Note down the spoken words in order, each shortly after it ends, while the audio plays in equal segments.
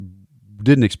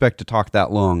didn't expect to talk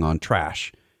that long on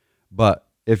trash. But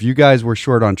if you guys were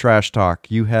short on trash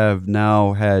talk, you have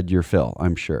now had your fill,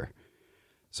 I'm sure.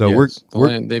 So yes,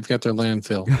 they've got their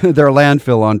landfill. Their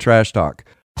landfill on trash talk.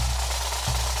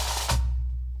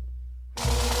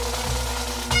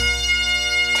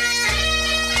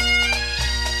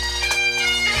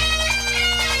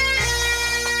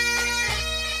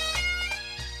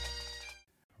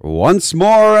 Once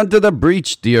more unto the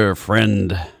breach, dear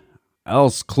friend,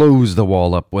 else close the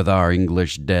wall up with our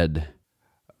English dead.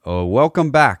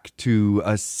 Welcome back to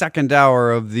a second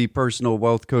hour of the Personal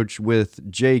Wealth Coach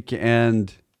with Jake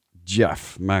and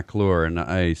Jeff McClure. And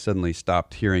I suddenly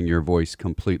stopped hearing your voice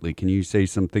completely. Can you say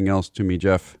something else to me,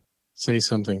 Jeff? Say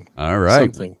something. All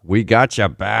right. Something. We got you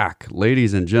back.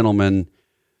 Ladies and gentlemen,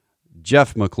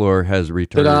 Jeff McClure has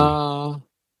returned. Ta-da!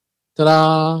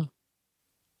 Ta-da!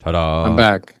 Ta-da! I'm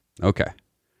back. Okay.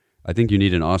 I think you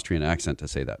need an Austrian accent to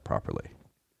say that properly.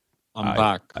 I'm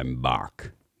back. I'm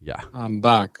back. Yeah. I'm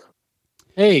back.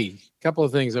 Hey, a couple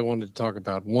of things I wanted to talk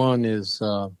about. One is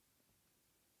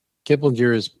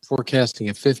Kiplinger is forecasting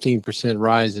a 15%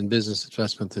 rise in business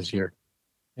investment this year.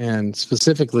 And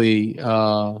specifically,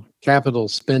 capital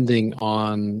spending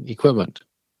on equipment.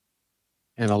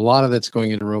 And a lot of that's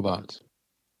going into robots,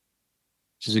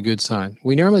 which is a good sign.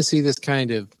 We normally see this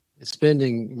kind of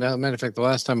spending. Matter of fact, the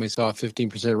last time we saw a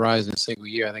 15% rise in a single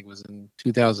year, I think it was in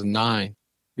 2009.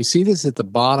 We see this at the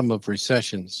bottom of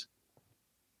recessions.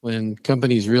 When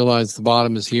companies realize the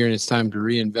bottom is here and it's time to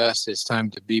reinvest, it's time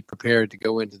to be prepared to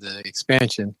go into the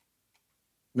expansion.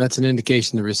 That's an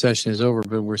indication the recession is over,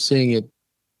 but we're seeing it.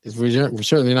 We're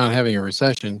certainly not having a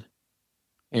recession.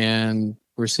 And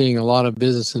we're seeing a lot of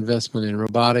business investment in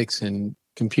robotics and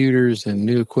computers and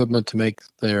new equipment to make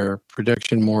their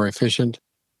production more efficient.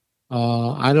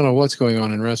 I don't know what's going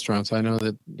on in restaurants. I know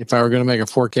that if I were going to make a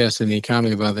forecast in the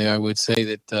economy about that, I would say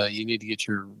that you need to get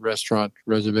your restaurant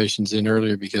reservations in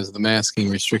earlier because the masking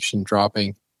restriction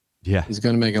dropping is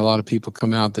going to make a lot of people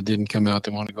come out that didn't come out.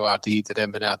 They want to go out to eat that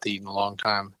haven't been out to eat in a long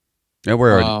time. Yeah,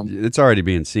 it's already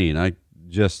being seen. I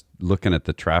just looking at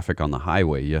the traffic on the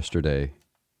highway yesterday,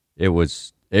 it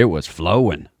was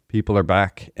flowing. People are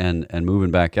back and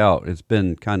moving back out. It's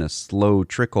been kind of slow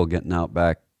trickle getting out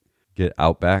back. Get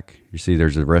out back. You see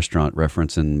there's a restaurant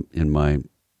reference in my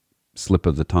slip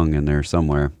of the tongue in there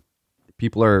somewhere.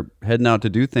 People are heading out to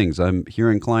do things. I'm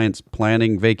hearing clients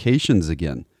planning vacations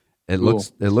again. It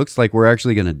looks like we're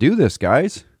actually going to do this,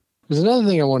 guys. There's another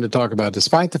thing I wanted to talk about.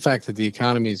 Despite the fact that the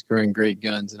economy is growing great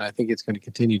guns, and I think it's going to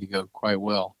continue to go quite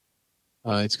well,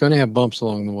 it's going to have bumps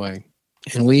along the way.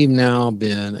 And we've now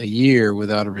been a year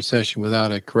without a recession,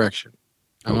 without a correction.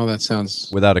 I know that sounds...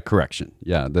 Without a correction.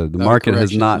 Yeah, the market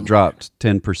has not dropped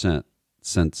 10%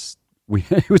 since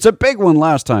it was a big one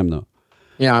last time, though.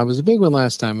 Yeah, it was a big one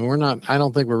last time, and I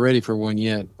don't think we're ready for one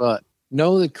yet, but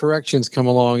know that corrections come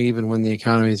along even when the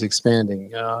economy is expanding.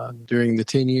 During the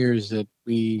 10 years that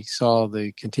we saw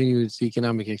the continuous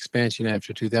economic expansion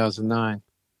after 2009,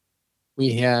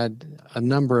 we had a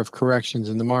number of corrections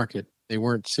in the market. They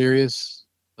weren't serious,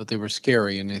 but they were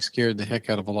scary, and they scared the heck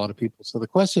out of a lot of people. So the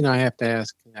question I have to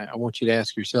ask, I want you to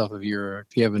ask yourself if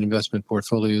you have an investment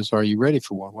portfolio, is are you ready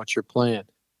for one? What's your plan?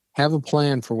 Have a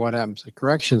plan for what happens at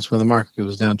corrections when the market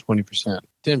goes down 20%, 10%,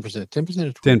 10%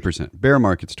 or 10%. Bear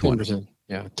market's 20%. 10%.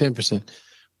 Yeah, 10%.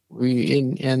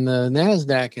 And the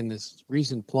NASDAQ in this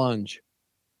recent plunge,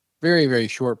 very, very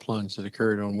short plunge that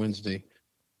occurred on Wednesday,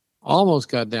 almost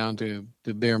got down to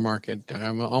the bear market.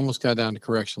 Almost got down to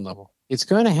correction level. It's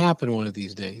going to happen one of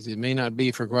these days. It may not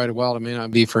be for quite a while. It may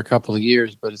not be for a couple of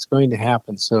years, but it's going to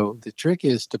happen. So the trick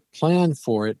is to plan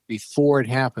for it before it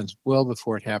happens, well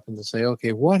before it happens, and say,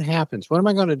 okay, what happens? What am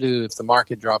I going to do if the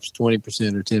market drops 20%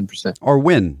 or 10%? Or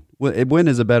when? When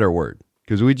is a better word,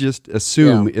 because we just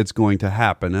assume it's going to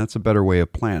happen. That's a better way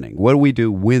of planning. What do we do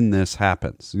when this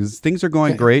happens? Because things are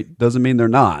going great. Doesn't mean they're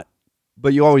not,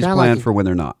 but you always plan for when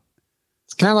they're not.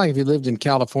 It's kind of like if you lived in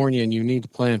California and you need to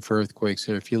plan for earthquakes,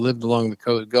 or if you lived along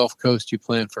the Gulf Coast, you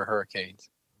plan for hurricanes.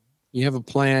 You have a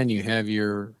plan. You have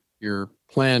your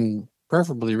plan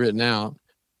preferably written out.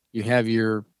 You have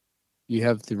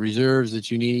the reserves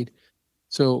that you need.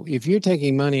 So if you're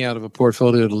taking money out of a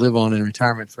portfolio to live on in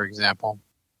retirement, for example,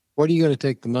 what are you going to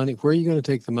take the money? Where are you going to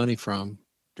take the money from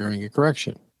during a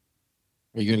correction?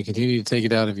 Are you going to continue to take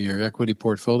it out of your equity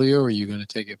portfolio, or are you going to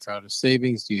take it out of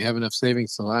savings? Do you have enough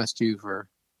savings to last you for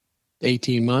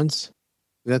 18 months?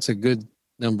 That's a good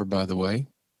number, by the way,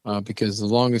 because the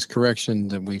longest correction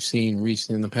that we've seen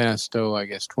recently in the past, I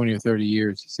guess 20 or 30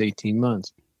 years is 18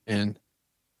 months. And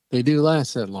they do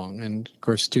last that long. And of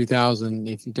course, 2000,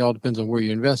 it all depends on where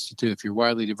you invested to. If you're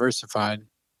widely diversified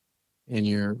and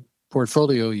you're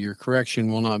portfolio, your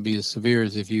correction will not be as severe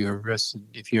as if you're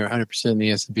 100% in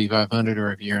the S&P 500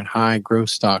 or if you're in high growth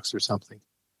stocks or something.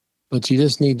 But you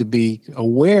just need to be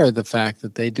aware of the fact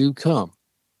that they do come.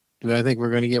 Do I think we're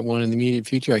going to get one in the immediate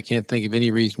future? I can't think of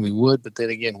any reason we would. But then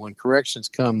again, when corrections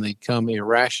come, they come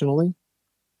irrationally.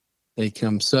 They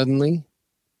come suddenly.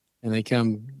 And they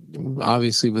come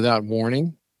obviously without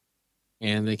warning.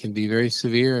 And they can be very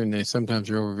severe, and they sometimes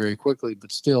are over very quickly.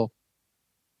 But still,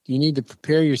 you need to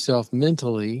prepare yourself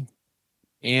mentally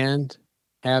and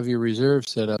have your reserve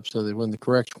set up so that when,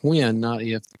 not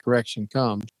if the correction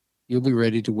comes, you'll be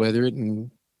ready to weather it and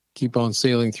keep on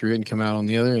sailing through it and come out on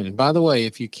the other end. And by the way,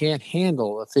 if you can't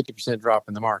handle a 50% drop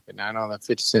in the market, now I know that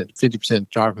 50%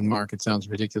 drop in the market sounds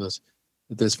ridiculous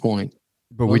at this point.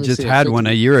 But we just had one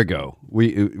a year ago.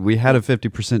 We had a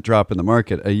 50% drop in the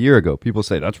market a year ago. People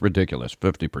say, that's ridiculous,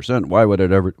 50%. Why would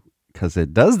it ever? Because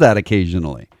it does that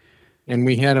occasionally. And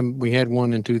we had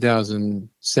one in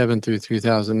 2007 through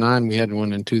 2009. We had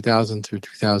one in 2000 through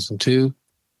 2002.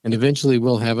 And eventually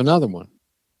we'll have another one.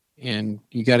 And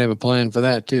you got to have a plan for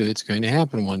that too. It's going to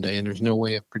happen one day, and there's no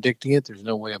way of predicting it. There's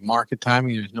no way of market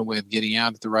timing. There's no way of getting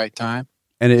out at the right time.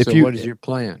 And what is your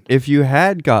plan? If you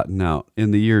had gotten out in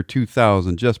the year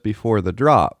 2000, just before the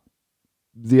drop,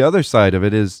 the other side of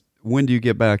it is, when do you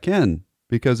get back in?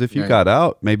 Because if you got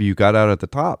out, maybe you got out at the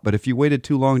top. But if you waited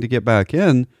too long to get back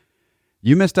in,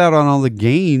 you missed out on all the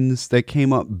gains that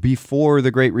came up before the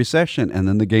Great Recession, and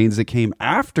then the gains that came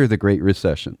after the Great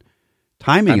Recession.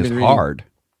 Timing is hard.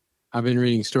 I've been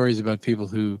reading stories about people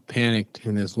who panicked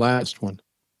in this last one.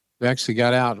 They actually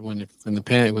got out when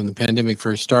the pandemic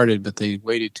first started, but they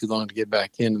waited too long to get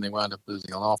back in, and they wound up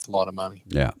losing an awful lot of money.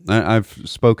 Yeah, I've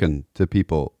spoken to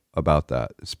people about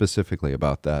that, specifically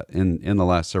about that, in the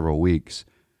last several weeks.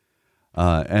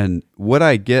 And what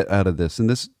I get out of this, and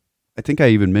this, I think I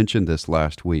even mentioned this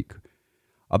last week,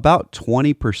 about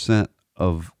 20%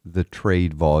 of the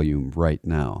trade volume right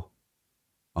now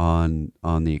on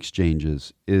the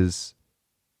exchanges is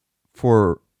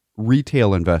for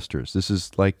retail investors. This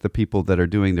is like the people that are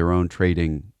doing their own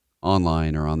trading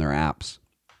online or on their apps.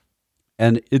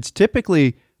 And it's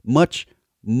typically much,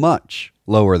 much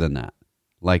lower than that,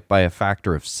 like by a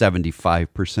factor of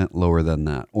 75% lower than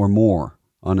that or more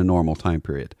on a normal time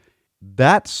period.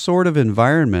 That sort of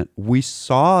environment, we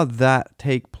saw that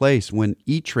take place when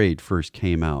E-Trade first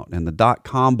came out and the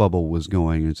dot-com bubble was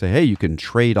going, and say, hey, you can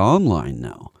trade online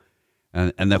now.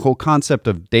 And the whole concept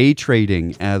of day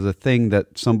trading as a thing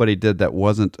that somebody did that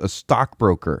wasn't a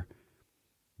stockbroker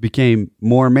became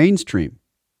more mainstream.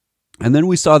 And then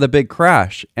we saw the big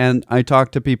crash. And I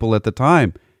talked to people at the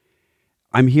time.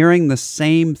 I'm hearing the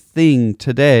same thing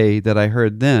today that I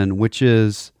heard then, which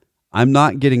is, I'm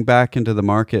not getting back into the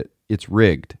market. It's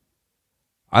rigged.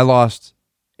 I lost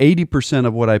 80%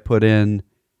 of what I put in.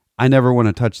 I never want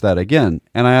to touch that again.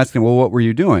 And I asked him, well, what were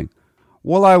you doing?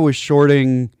 Well, I was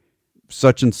shorting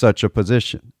such and such a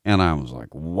position. And I was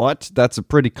like, what? That's a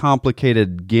pretty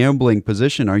complicated gambling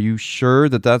position. Are you sure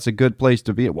that that's a good place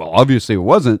to be? Well, obviously it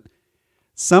wasn't.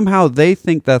 Somehow they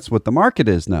think that's what the market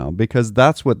is now because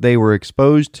that's what they were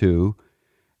exposed to.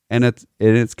 And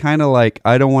it's kind of like,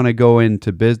 I don't want to go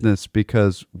into business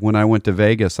because when I went to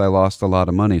Vegas, I lost a lot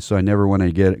of money. So I never want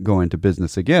to go into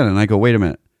business again. And I go, wait a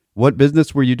minute, what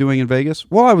business were you doing in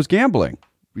Vegas? Well, I was gambling.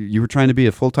 You were trying to be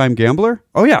a full-time gambler?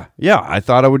 Oh, yeah. I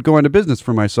thought I would go into business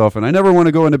for myself, and I never want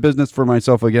to go into business for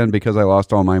myself again because I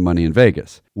lost all my money in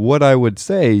Vegas. What I would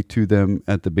say to them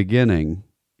at the beginning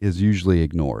is usually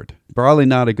ignored. Probably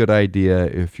not a good idea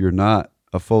if you're not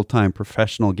a full-time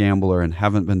professional gambler and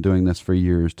haven't been doing this for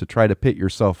years to try to pit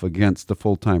yourself against the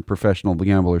full-time professional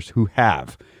gamblers who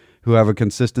have a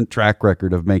consistent track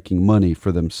record of making money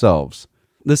for themselves.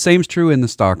 The same's true in the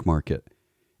stock market.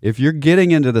 If you're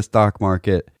getting into the stock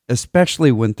market,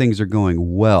 especially when things are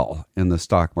going well in the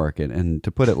stock market, and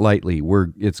to put it lightly,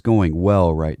 it's going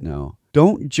well right now,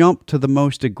 don't jump to the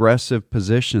most aggressive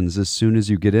positions as soon as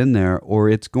you get in there, or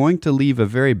it's going to leave a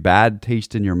very bad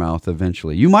taste in your mouth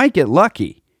eventually. You might get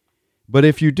lucky, but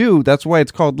if you do, that's why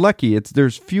it's called lucky.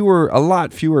 There's a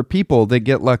lot fewer people that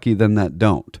get lucky than that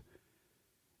don't.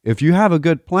 If you have a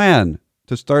good plan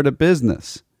to start a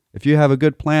business, if you have a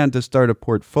good plan to start a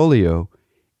portfolio,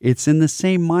 it's in the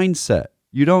same mindset.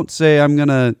 You don't say, I'm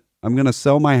gonna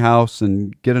sell my house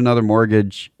and get another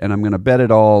mortgage and I'm gonna bet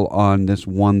it all on this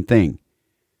one thing.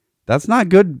 That's not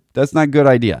good. That's not a good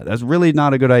idea. That's really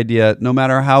not a good idea. No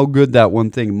matter how good that one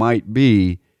thing might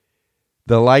be,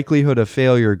 the likelihood of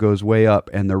failure goes way up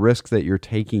and the risk that you're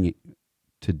taking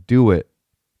to do it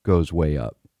goes way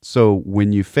up. So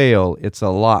when you fail, it's a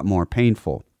lot more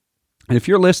painful. And if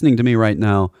you're listening to me right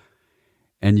now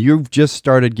and you've just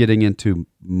started getting into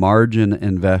margin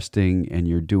investing and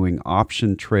you're doing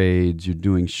option trades, you're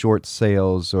doing short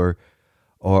sales or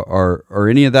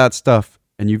any of that stuff,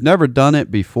 and you've never done it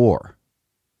before,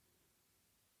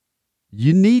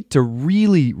 you need to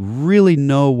really, really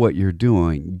know what you're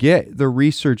doing. Get the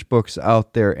research books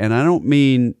out there. And I don't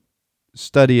mean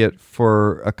study it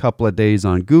for a couple of days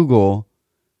on Google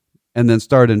and then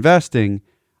start investing.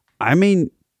 I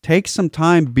mean, take some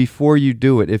time before you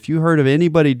do it. If you heard of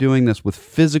anybody doing this with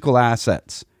physical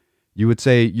assets, you would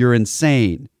say you're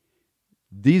insane.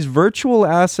 These virtual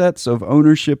assets of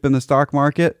ownership in the stock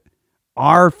market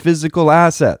are physical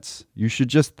assets. You should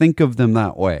just think of them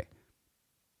that way.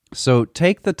 So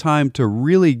take the time to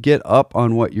really get up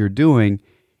on what you're doing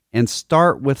and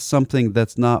start with something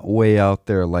that's not way out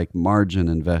there like margin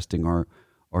investing or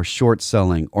short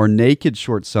selling or naked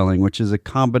short selling, which is a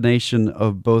combination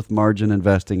of both margin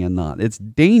investing and not. It's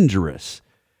dangerous.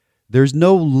 There's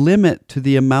no limit to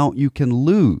the amount you can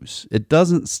lose. It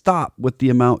doesn't stop with the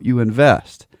amount you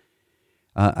invest.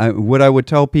 What I would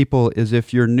tell people is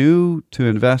if you're new to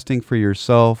investing for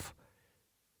yourself,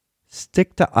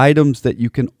 stick to items that you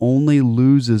can only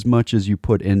lose as much as you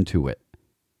put into it.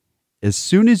 As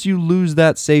soon as you lose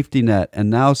that safety net and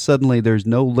now suddenly there's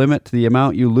no limit to the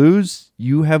amount you lose,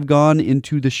 you have gone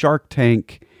into the shark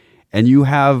tank and you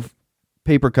have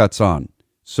paper cuts on.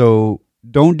 So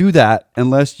don't do that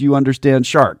unless you understand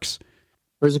sharks.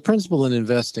 There's a principle in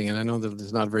investing, and I know that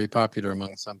it's not very popular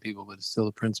among some people, but it's still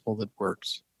a principle that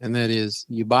works. And that is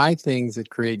you buy things that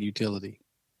create utility.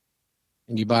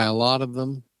 And you buy a lot of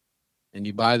them. And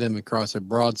you buy them across a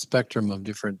broad spectrum of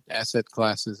different asset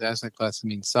classes. Asset classes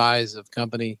mean size of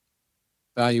company,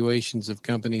 valuations of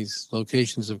companies,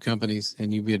 locations of companies,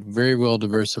 and you get very well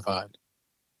diversified.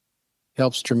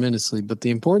 Helps tremendously. But the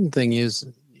important thing is,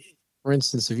 for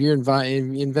instance, if you're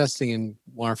investing in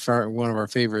one of our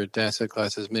favorite asset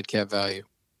classes, mid-cap value.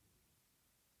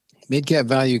 Mid-cap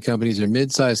value companies are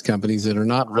mid-sized companies that are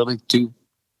not really too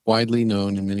widely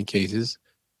known in many cases.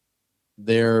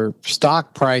 Their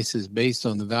stock price is based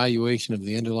on the valuation of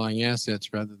the underlying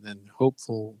assets rather than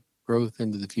hopeful growth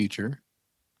into the future.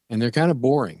 And they're kind of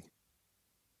boring.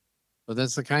 But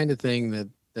that's the kind of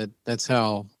thing that's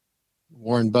how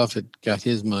Warren Buffett got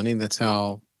his money. That's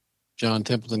how John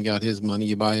Templeton got his money.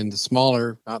 You buy into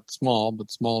smaller, not small,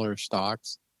 but smaller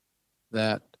stocks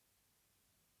that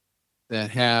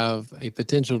have a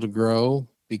potential to grow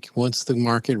once the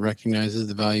market recognizes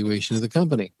the valuation of the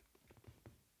company.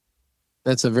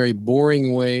 That's a very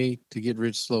boring way to get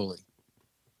rich slowly.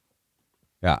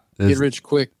 Yeah. Get rich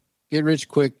quick. Get rich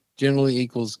quick generally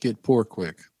equals get poor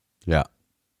quick. Yeah.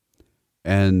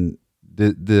 And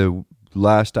the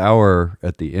last hour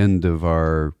at the end of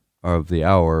the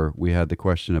hour, we had the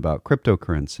question about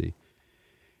cryptocurrency.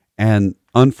 And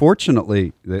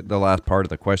unfortunately, the last part of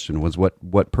the question was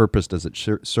what purpose does it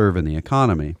serve in the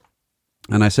economy?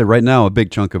 And I said right now a big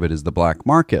chunk of it is the black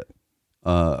market.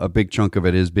 A big chunk of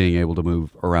it is being able to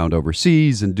move around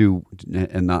overseas and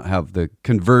not have the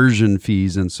conversion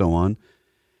fees and so on.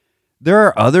 There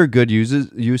are other good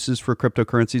uses for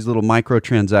cryptocurrencies, little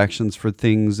microtransactions for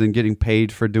things and getting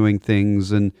paid for doing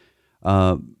things, and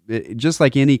just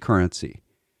like any currency.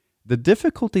 The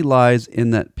difficulty lies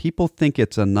in that people think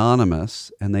it's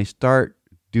anonymous and they start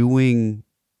doing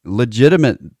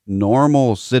legitimate,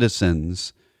 normal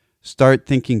citizens start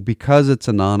thinking because it's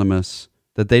anonymous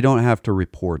that they don't have to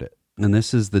report it. And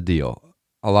this is the deal.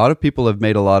 A lot of people have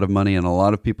made a lot of money and a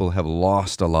lot of people have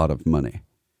lost a lot of money.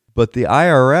 But the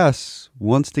IRS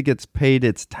wants to get paid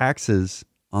its taxes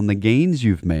on the gains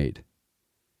you've made.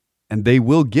 And they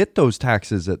will get those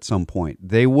taxes at some point.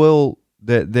 They will.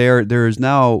 There is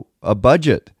now a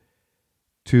budget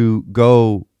to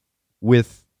go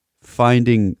with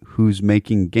finding who's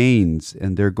making gains.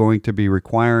 And they're going to be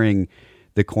requiring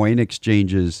the coin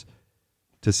exchanges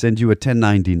to send you a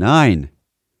 1099,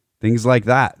 things like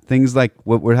that, things like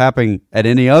what would happen at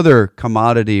any other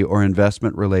commodity or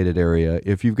investment related area.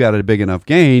 If you've got a big enough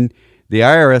gain, the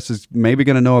IRS is maybe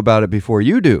going to know about it before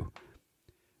you do.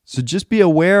 So just be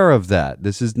aware of that.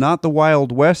 This is not the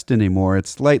Wild West anymore. It's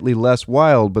slightly less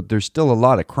wild, but there's still a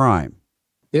lot of crime.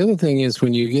 The other thing is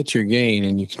when you get your gain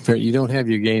and you don't have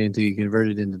your gain until you convert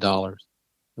it into dollars.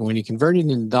 And when you convert it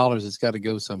into dollars, it's got to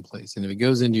go someplace. And if it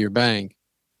goes into your bank,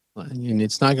 and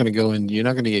it's not going to go in, you're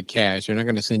not going to get cash. They're not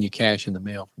going to send you cash in the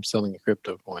mail from selling a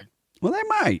crypto coin. Well, they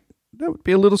might. That would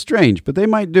be a little strange, but they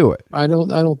might do it. I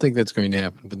don't think that's going to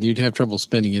happen, but you'd have trouble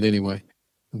spending it anyway.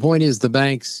 The point is the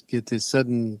banks get this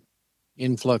sudden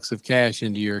influx of cash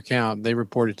into your account. They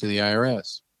report it to the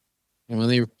IRS. And when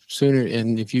they sooner,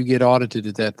 and if you get audited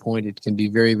at that point, it can be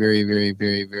very, very, very,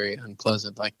 very, very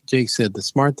unpleasant. Like Jake said, the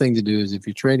smart thing to do is if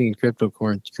you're trading in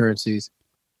cryptocurrencies,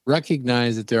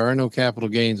 recognize that there are no capital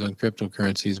gains on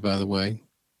cryptocurrencies, by the way.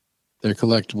 They're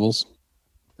collectibles,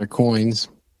 they're coins.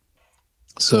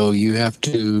 So you have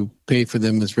to pay for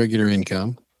them as regular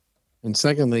income. And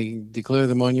secondly, declare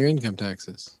them on your income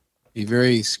taxes. Be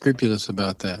very scrupulous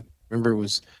about that. Remember, it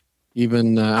was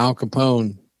even Al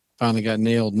Capone finally got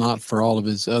nailed, not for all of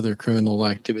his other criminal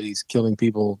activities, killing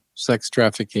people, sex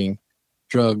trafficking,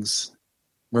 drugs,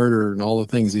 murder, and all the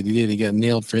things that he did. He got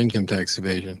nailed for income tax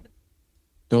evasion.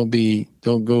 Don't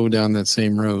go down that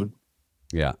same road.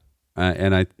 Yeah.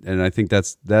 And I think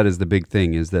that is the big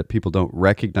thing, is that people don't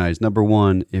recognize, number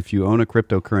one, if you own a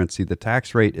cryptocurrency, the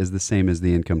tax rate is the same as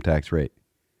the income tax rate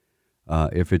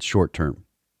if it's short term.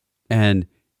 And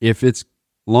if it's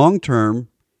long term,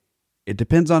 it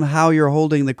depends on how you're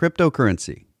holding the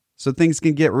cryptocurrency. So things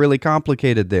can get really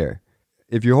complicated there.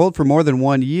 If you hold for more than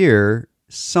 1 year,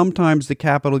 sometimes the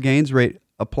capital gains rate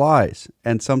applies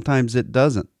and sometimes it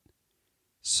doesn't.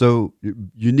 So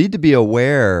you need to be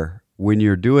aware when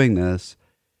you're doing this.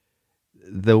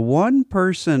 The one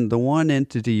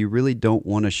entity you really don't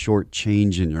want to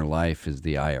shortchange in your life is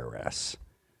the IRS.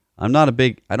 I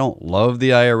don't love the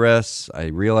IRS. I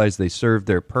realize they serve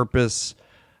their purpose.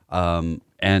 And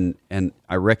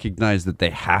I recognize that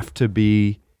they have to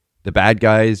be the bad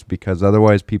guys because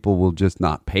otherwise people will just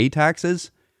not pay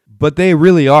taxes. But they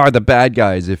really are the bad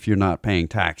guys if you're not paying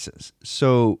taxes.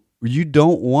 So you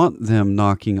don't want them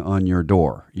knocking on your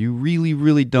door. You really,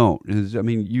 really don't. I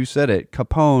mean, you said it.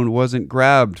 Capone wasn't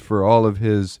grabbed for all of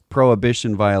his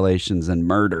prohibition violations and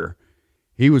murder.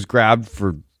 He was grabbed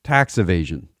for tax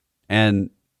evasion.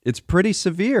 And it's pretty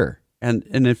severe. And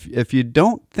if you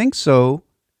don't think so,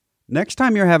 next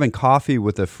time you're having coffee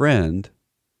with a friend,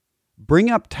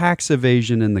 bring up tax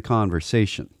evasion in the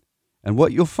conversation. And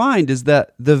what you'll find is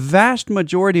that the vast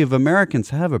majority of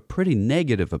Americans have a pretty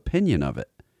negative opinion of it.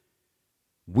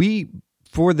 We,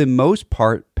 for the most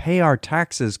part, pay our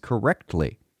taxes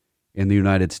correctly in the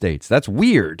United States. That's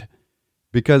weird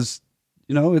because,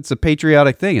 it's a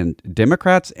patriotic thing. And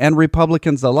Democrats and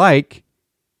Republicans alike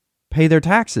pay their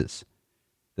taxes.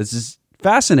 This is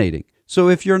fascinating. So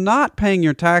if you're not paying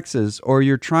your taxes or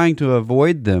you're trying to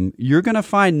avoid them, you're going to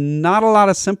find not a lot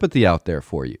of sympathy out there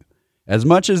for you. As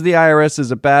much as the IRS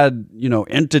is a bad,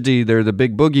 entity, they're the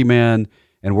big boogeyman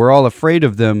and we're all afraid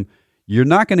of them, you're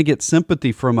not going to get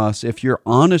sympathy from us if you're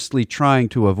honestly trying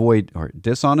to avoid, or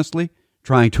dishonestly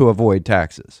trying to avoid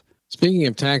taxes. Speaking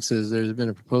of taxes, there's been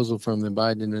a proposal from the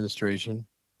Biden administration.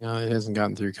 It hasn't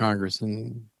gotten through Congress,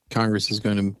 and Congress is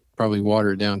going to probably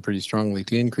water it down pretty strongly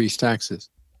to increase taxes.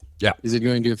 Yeah. Is it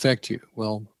going to affect you?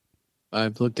 Well,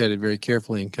 I've looked at it very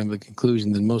carefully and come to the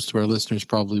conclusion that most of our listeners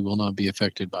probably will not be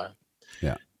affected by it.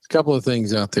 Yeah. There's a couple of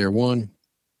things out there. One,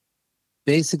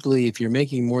 basically, if you're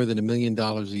making more than $1 million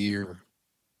a year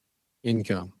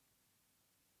income,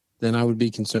 then I would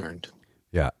be concerned.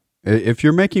 Yeah. If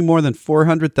you're making more than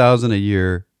 $400,000 a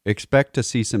year, expect to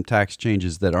see some tax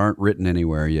changes that aren't written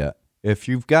anywhere yet. If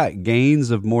you've got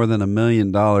gains of more than $1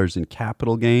 million in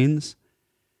capital gains,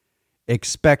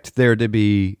 expect there to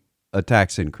be a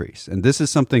tax increase. And this is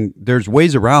something, there's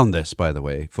ways around this, by the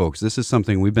way, folks. This is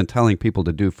something we've been telling people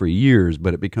to do for years,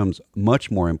 but it becomes much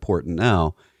more important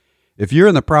now. If you're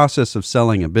in the process of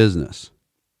selling a business,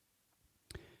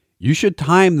 you should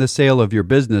time the sale of your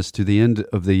business to the end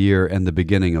of the year and the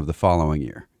beginning of the following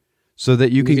year so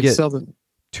that you can get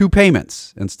two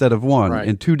payments instead of one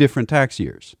in 2 different tax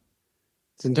years.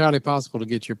 It's entirely possible to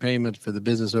get your payment for the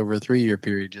business over a 3-year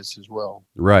period just as well.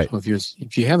 Right. So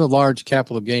if you have a large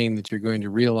capital gain that you're going to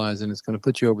realize and it's going to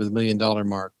put you over the $1 million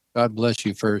mark, God bless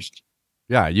you first.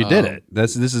 Yeah, you did it.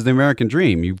 This is the American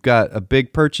dream. You've got a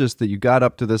big purchase that you got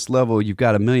up to this level. You've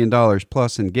got $1 million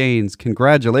plus in gains.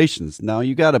 Congratulations. Now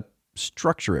you got to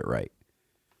structure it right.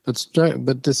 But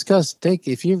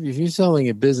if you're selling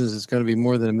a business that's going to be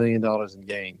more than $1 million in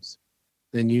gains,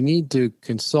 then you need to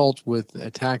consult with a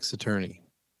tax attorney.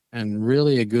 And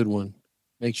really a good one.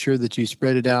 Make sure that you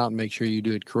spread it out and make sure you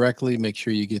do it correctly. Make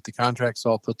sure you get the contracts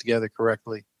all put together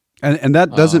correctly. And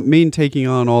that doesn't mean taking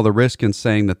on all the risk and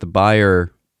saying that the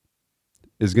buyer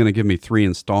is going to give me 3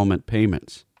 installment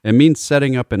payments. It means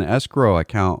setting up an escrow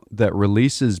account that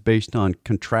releases based on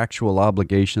contractual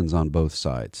obligations on both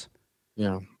sides.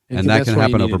 Yeah. And that can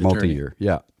happen over multi-year.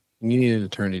 Yeah. You need an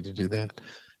attorney to do that.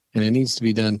 And it needs to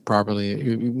be done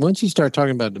properly. Once you start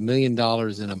talking about $1 million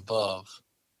and above,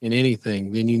 in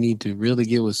anything, then you need to really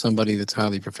get with somebody that's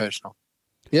highly professional.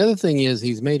 The other thing is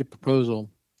he's made a proposal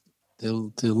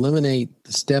to eliminate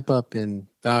the step up in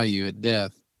value at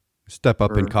death Step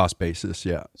up in cost basis,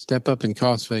 yeah. Step up in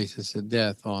cost basis at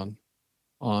death on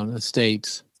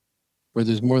estates where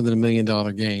there's more than $1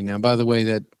 million gain. Now, by the way,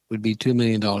 that would be $2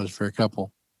 million for a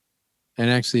couple. And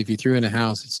actually, if you threw in a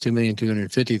house, it's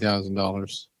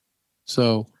 $2,250,000.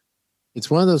 So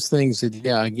it's one of those things that,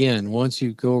 yeah, again, once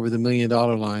you go over the $1 million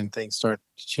line, things start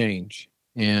to change.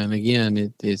 And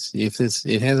again,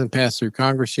 it hasn't passed through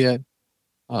Congress yet.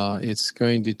 It's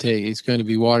going to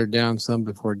be watered down some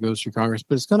before it goes through Congress,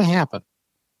 but it's going to happen.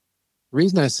 The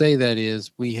reason I say that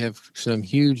is we have some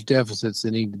huge deficits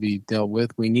that need to be dealt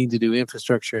with. We need to do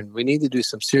infrastructure, and we need to do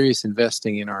some serious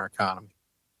investing in our economy.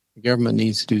 The government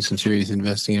needs to do some serious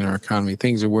investing in our economy.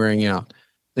 Things are wearing out.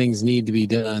 Things need to be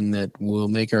done that will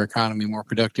make our economy more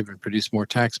productive and produce more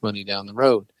tax money down the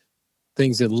road.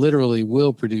 Things that literally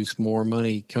will produce more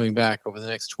money coming back over the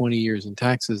next 20 years in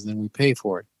taxes than we pay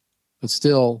for it. But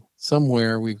still,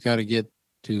 somewhere we've got to get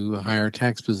to a higher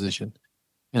tax position.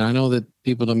 And I know that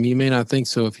you may not think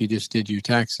so if you just did your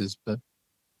taxes, but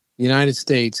in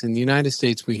the United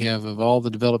States, we have, of all the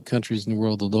developed countries in the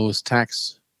world, the lowest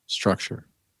tax structure.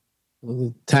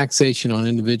 The taxation on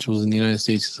individuals in the United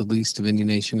States is the least of any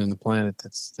nation on the planet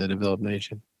that's the developed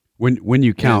nation. When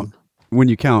you count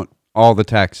all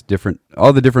the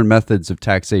different methods of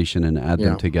taxation and add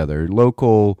them together,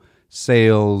 local,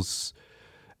 sales,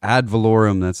 ad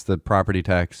valorem, that's the property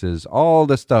taxes, all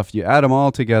the stuff, you add them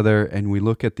all together and we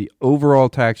look at the overall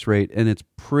tax rate, and it's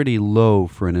pretty low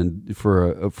for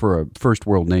a first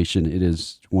world nation. It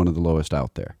is one of the lowest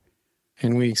out there.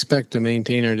 And we expect to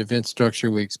maintain our defense structure.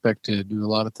 We expect to do a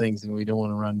lot of things, and we don't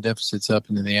want to run deficits up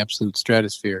into the absolute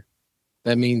stratosphere.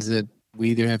 That means that we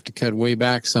either have to cut way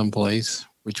back someplace,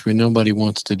 which nobody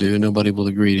wants to do, nobody will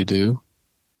agree to do,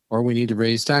 or we need to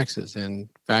raise taxes. And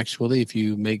factually, if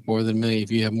you make more than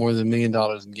if you have more than $1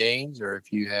 million in gains, or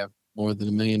if you have more than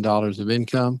 $1 million of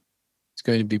income, it's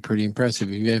going to be pretty impressive.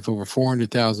 If you have over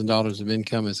 $400,000 of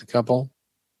income as a couple,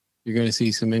 you're going to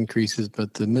see some increases,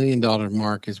 but the $1 million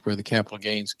mark is where the capital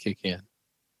gains kick in.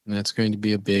 And that's going to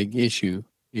be a big issue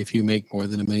if you make more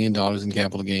than $1 million in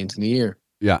capital gains in a year.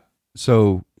 Yeah.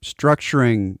 So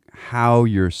structuring how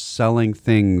you're selling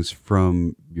things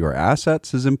from your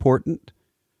assets is important.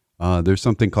 There's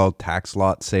something called tax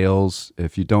lot sales.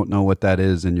 If you don't know what that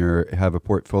is and you have a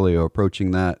portfolio approaching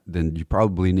that, then you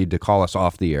probably need to call us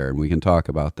off the air and we can talk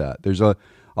about that. There's a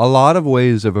lot of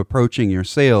ways of approaching your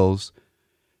sales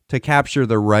to capture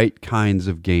the right kinds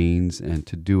of gains and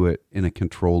to do it in a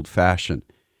controlled fashion.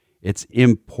 It's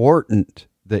important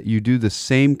that you do the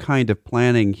same kind of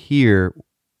planning here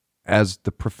as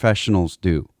the professionals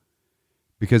do.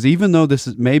 Because even though this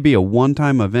is maybe a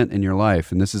one-time event in your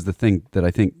life, and this is the thing that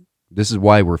I think this is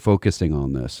why we're focusing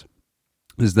on this,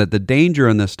 is that the danger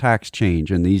in this tax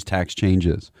change and these tax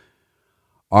changes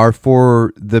are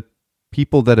for the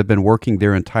people that have been working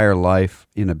their entire life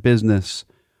in a business,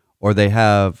 or they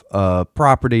have a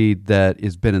property that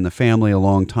has been in the family a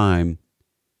long time,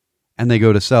 and they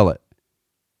go to sell it.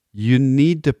 You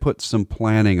need to put some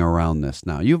planning around this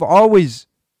now. You've always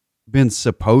been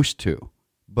supposed to,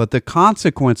 but the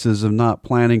consequences of not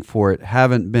planning for it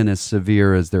haven't been as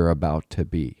severe as they're about to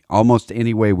be. Almost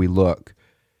any way we look,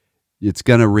 it's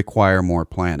going to require more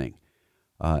planning.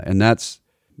 And that's,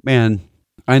 man,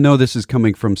 I know this is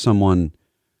coming from someone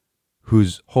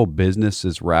whose whole business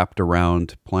is wrapped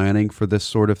around planning for this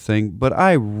sort of thing. But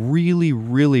I really,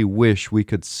 really wish we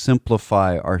could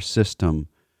simplify our system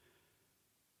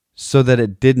so that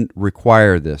it didn't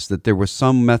require this, that there was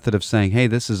some method of saying, hey,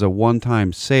 this is a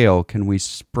one-time sale. Can we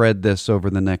spread this over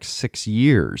the next 6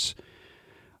 years?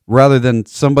 Rather than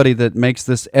somebody that makes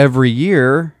this every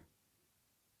year.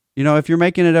 You know, if you're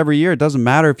making it every year, it doesn't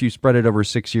matter if you spread it over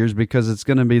 6 years because it's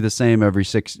going to be the same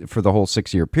for the whole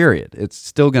 6-year period. It's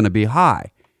still going to be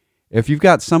high. If you've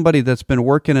got somebody that's been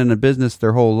working in a business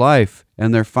their whole life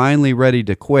and they're finally ready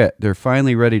to quit, they're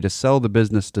finally ready to sell the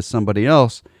business to somebody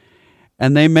else,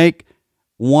 and they make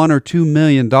 $1 or $2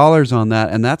 million on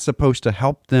that, and that's supposed to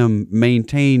help them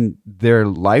maintain their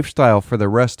lifestyle for the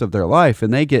rest of their life,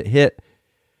 and they get hit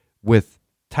with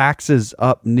taxes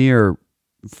up near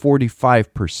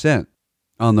 45%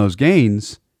 on those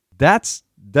gains, that's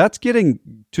getting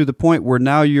to the point where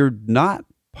now you're not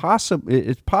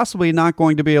it's possibly not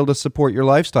going to be able to support your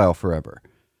lifestyle forever.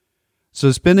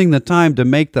 So spending the time to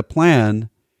make the plan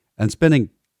and spending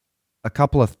a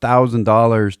couple of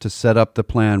 $1,000s to set up the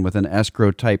plan with an escrow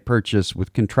type purchase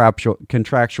with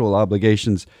contractual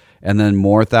obligations and then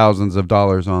more thousands of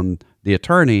dollars on the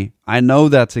attorney, I know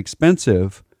that's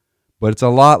expensive, but it's a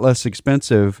lot less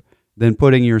expensive than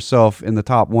putting yourself in the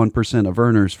top 1% of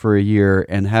earners for a year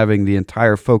and having the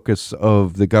entire focus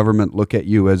of the government look at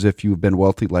you as if you've been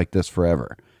wealthy like this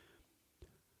forever.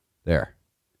 There.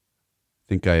 I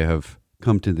think I have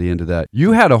come to the end of that.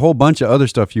 You had a whole bunch of other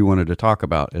stuff you wanted to talk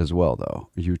about as well, though.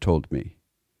 You told me.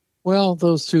 Well,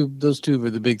 those two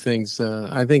were the big things.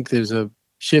 I think there's a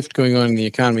shift going on in the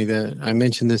economy that I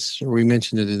mentioned this, or we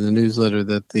mentioned it in the newsletter,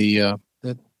 that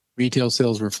that retail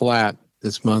sales were flat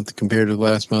this month compared to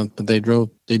last month, but they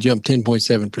jumped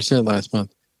 10.7% last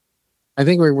month. I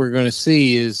think what we're going to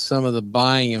see is some of the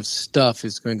buying of stuff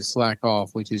is going to slack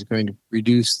off, which is going to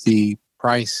reduce the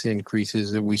price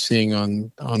increases that we're seeing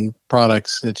on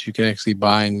products that you can actually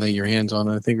buy and lay your hands on.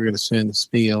 I think we're going to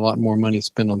see a lot more money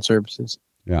spent on services.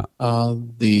 Yeah.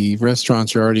 The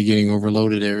restaurants are already getting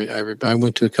overloaded. I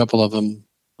went to a couple of them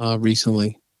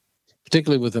recently,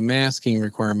 particularly with the masking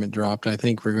requirement dropped. I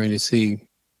think we're going to see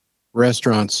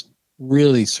restaurants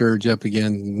really surge up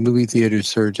again, movie theaters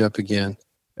surge up again.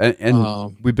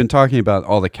 And we've been talking about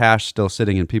all the cash still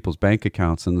sitting in people's bank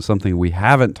accounts, and something we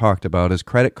haven't talked about is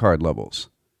credit card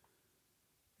levels.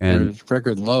 And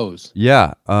record lows.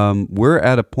 Yeah. We're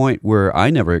at a point where I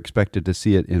never expected to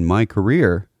see it in my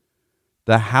career.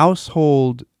 The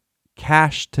household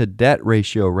cash to debt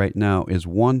ratio right now is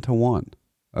 1-to-1.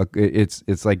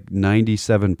 It's like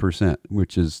 97%,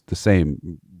 which is the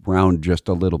same, round just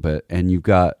a little bit. And you've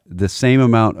got the same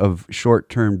amount of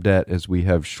short-term debt as we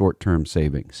have short-term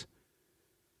savings.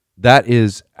 That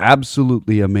is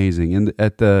absolutely amazing. And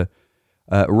at the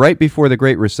right before the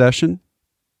Great Recession,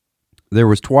 there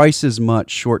was twice as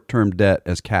much short-term debt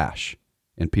as cash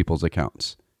in people's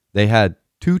accounts. They had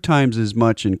 2 times as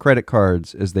much in credit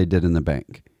cards as they did in the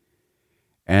bank.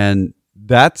 And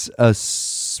that's a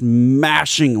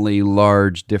smashingly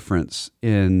large difference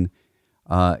in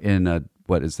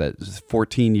what is that,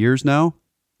 14 years now?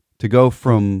 To go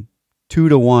from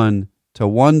 2-to-1 to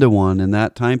 1-to-1 in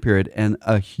that time period. And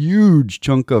a huge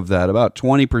chunk of that, about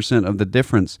 20% of the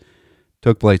difference,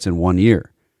 took place in 1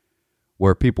 year,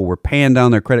 where people were paying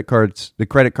down their credit cards. The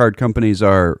credit card companies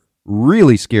are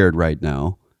really scared right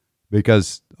now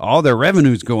because all their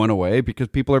revenue's going away because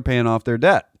people are paying off their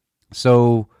debt.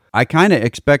 So I kind of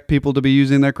expect people to be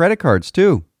using their credit cards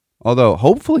too. Although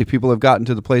hopefully people have gotten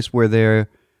to the place where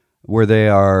they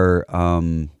are,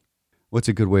 what's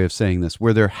a good way of saying this?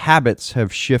 Where their habits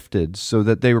have shifted so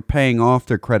that they were paying off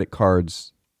their credit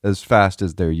cards as fast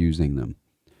as they're using them.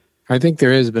 I think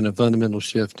there has been a fundamental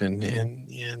shift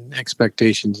in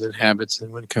expectations and habits,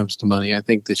 and when it comes to money, I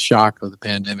think the shock of the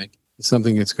pandemic is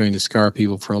something that's going to scar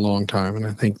people for a long time, and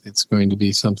I think it's going to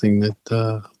be something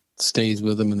that stays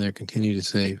with them and they'll continue to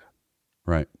save.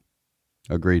 Right.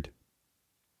 Agreed.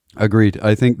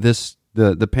 I think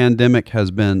the pandemic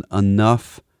has been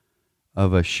enough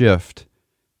of a shift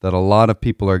that a lot of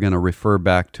people are going to refer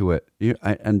back to it.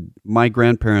 And my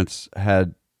grandparents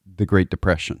had the Great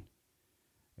Depression.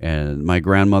 And my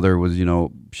grandmother was,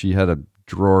 she had a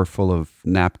drawer full of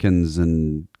napkins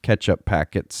and ketchup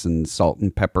packets and salt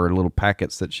and pepper little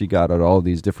packets that she got at all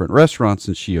these different restaurants,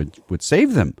 and she would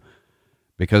save them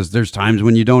because there's times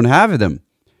when you don't have them.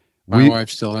 My wife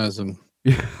still has them.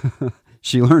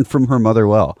 She learned from her mother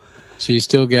well. She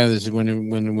still gathers when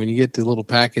you get the little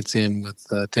packets in with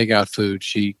takeout food.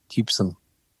 She keeps them.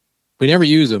 We never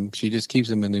use them. She just keeps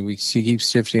them, and then she keeps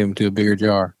shifting them to a bigger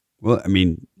jar. Well, I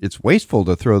mean, it's wasteful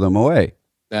to throw them away.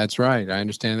 That's right. I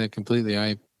understand that completely.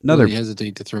 I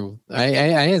hesitate to throw. I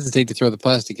hesitate to throw the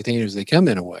plastic containers they come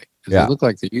in away because they look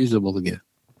like they're usable again.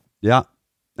 Yeah,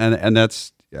 and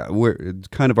that's it's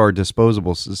kind of our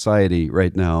disposable society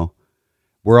right now.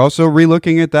 We're also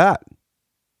relooking at that.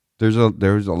 There's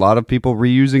a lot of people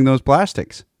reusing those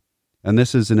plastics, and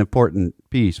this is an important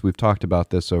piece. We've talked about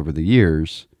this over the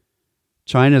years.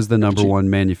 China's the number one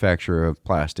manufacturer of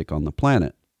plastic on the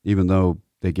planet, even though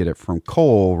they get it from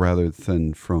coal rather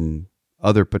than from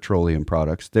other petroleum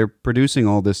products. They're producing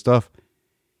all this stuff.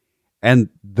 And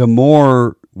the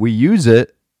more we use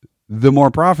it, the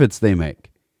more profits they make.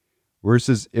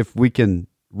 Versus if we can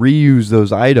reuse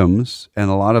those items, and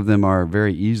a lot of them are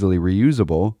very easily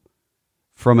reusable,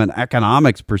 from an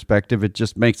economics perspective, it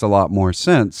just makes a lot more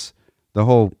sense.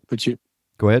 Go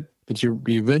ahead. But you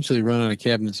eventually run out of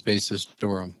cabinet space to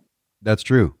store them. That's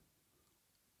true.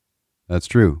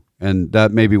 And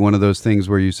that may be one of those things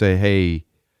where you say, hey,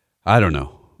 I don't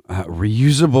know,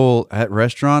 reusable at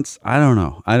restaurants? I don't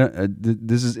know.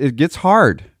 It gets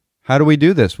hard. How do we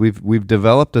do this? We've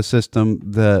developed a system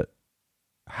that,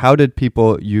 how did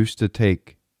people used to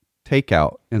take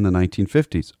takeout in the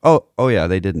 1950s? Oh yeah,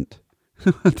 they didn't.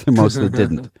 They mostly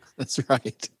didn't. That's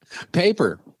right.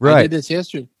 Paper. Right. I did this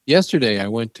yesterday. Yesterday, I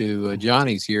went to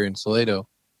Johnny's here in Salado,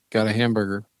 got a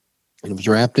hamburger, and it was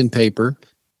wrapped in paper.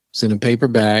 It's in a paper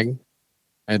bag.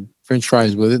 had French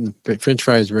fries with it, and the French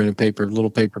fries were in a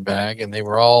little paper bag, and they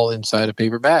were all inside a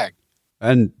paper bag.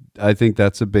 And I think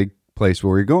that's a big place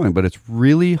where we're going, but it's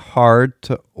really hard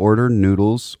to order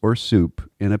noodles or soup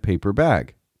in a paper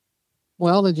bag.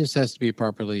 Well, it just has to be a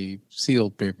properly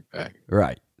sealed paper bag.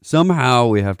 Right. Somehow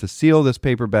we have to seal this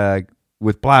paper bag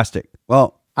with plastic.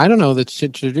 Well, I don't know. The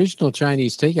traditional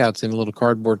Chinese takeout's in a little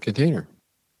cardboard container.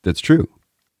 That's true.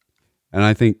 And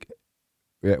I think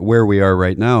where we are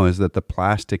right now is that the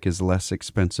plastic is less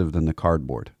expensive than the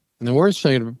cardboard. And the worst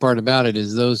part about it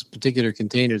is those particular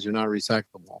containers are not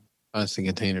recyclable, plastic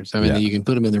containers. I mean, you can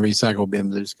put them in the recycle bin,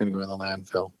 but they're just going to go in the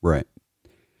landfill. Right.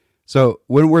 So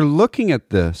when we're looking at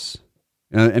this,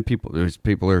 and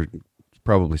people are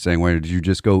probably saying, why did you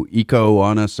just go eco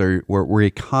on us? Or we're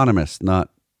economists,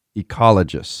 not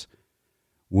ecologists.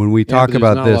 When we talk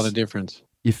about this, a lot of difference.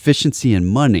 Efficiency and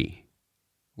money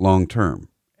long term.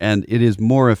 And it is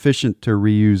more efficient to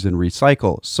reuse and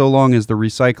recycle so long as the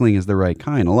recycling is the right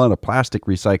kind. A lot of plastic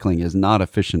recycling is not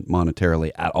efficient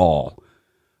monetarily at all.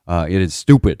 It is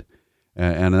stupid.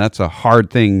 And that's a hard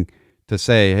thing to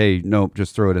say, hey, nope,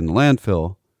 just throw it in the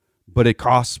landfill. But it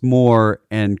costs more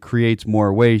and creates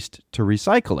more waste to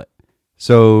recycle it.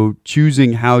 So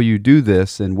choosing how you do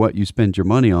this and what you spend your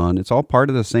money on, it's all part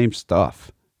of the same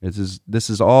stuff. This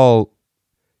is all,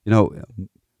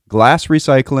 glass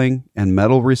recycling and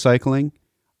metal recycling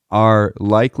are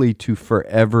likely to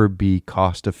forever be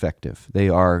cost effective. They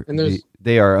are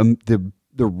the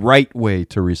right way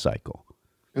to recycle.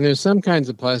 And there's some kinds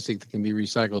of plastic that can be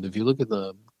recycled. If you look at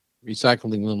the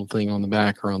recycling little thing on the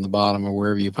back or on the bottom or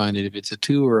wherever you find it, if it's a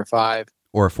 2 or a 5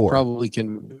 or a 4, probably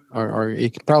can, or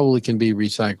it probably can be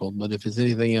recycled. But if it's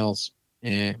anything else,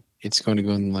 it's going to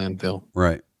go in the landfill.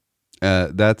 Right.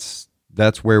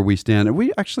 That's where we stand. And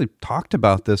we actually talked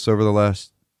about this over the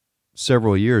last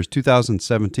several years.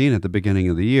 2017, at the beginning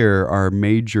of the year, our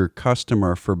major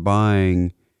customer for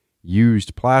buying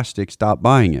used plastic stopped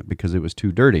buying it because it was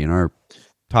too dirty. And our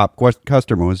top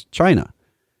customer was China.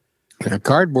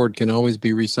 Cardboard can always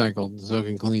be recycled, so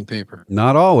can clean paper.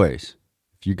 Not always.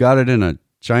 If you got it in a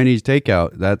Chinese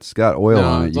takeout, that's got oil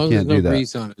on it. You can't do that. There's no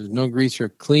grease on it. There's no grease or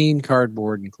clean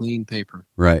cardboard and clean paper.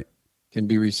 Right. Can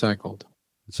be recycled.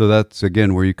 So that's,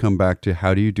 again, where you come back to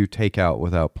how do you do takeout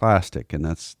without plastic? And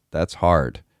that's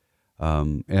hard.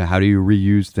 And how do you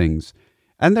reuse things?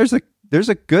 And there's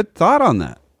a good thought on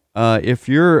that. If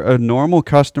you're a normal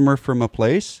customer from a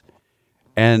place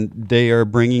and they are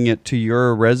bringing it to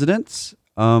your residence,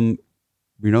 kind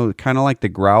of like the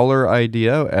growler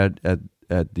idea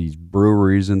at these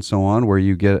breweries and so on, where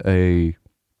you get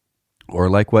or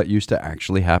like what used to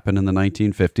actually happen in the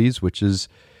 1950s, which is,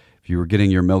 if you were getting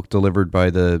your milk delivered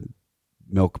by the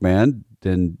milkman,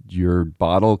 then your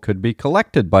bottle could be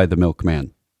collected by the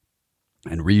milkman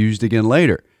and reused again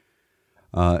later.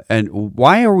 And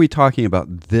why are we talking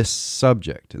about this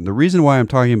subject? And the reason why I'm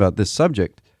talking about this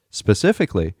subject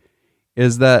specifically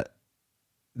is that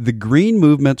the green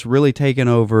movement's really taken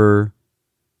over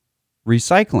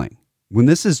recycling. When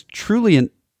this is truly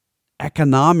an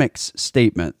economics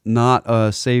statement, not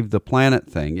a save the planet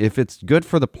thing. If it's good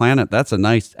for the planet, that's a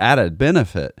nice added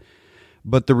benefit.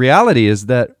 But the reality is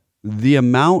that the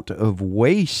amount of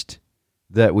waste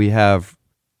that we have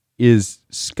is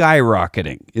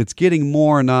skyrocketing. It's getting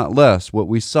more, not less. What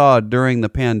we saw during the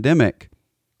pandemic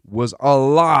was a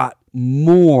lot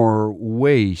more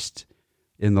waste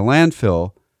in the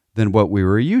landfill than what we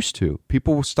were used to.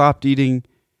 People stopped eating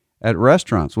at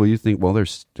restaurants. Well, you think, well, they're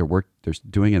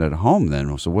doing it at home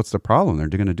then. So what's the problem? They're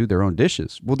going to do their own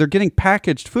dishes. Well, they're getting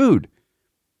packaged food.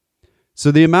 So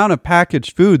the amount of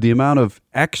packaged food, the amount of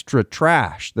extra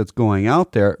trash that's going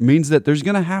out there means that there's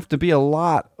going to have to be a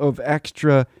lot of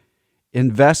extra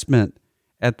investment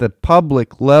at the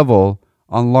public level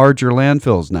on larger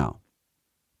landfills now.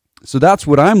 So that's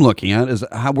what I'm looking at, is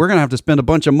how we're going to have to spend a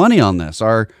bunch of money on this.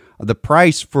 The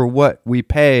price for what we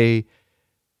pay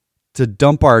to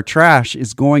dump our trash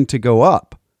is going to go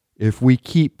up if we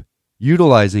keep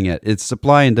utilizing it. It's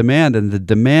supply and demand, and the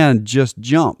demand just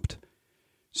jumped.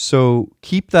 So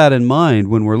keep that in mind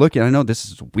when we're looking. I know this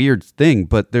is a weird thing,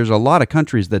 but there's a lot of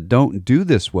countries that don't do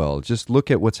this well. Just look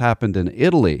at what's happened in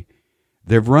Italy.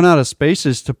 They've run out of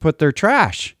spaces to put their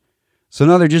trash. So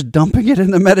now they're just dumping it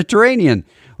in the Mediterranean.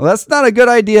 Well, that's not a good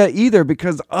idea either,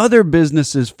 because other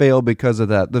businesses fail because of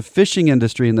that. The fishing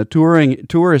industry and the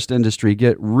tourist industry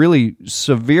get really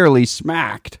severely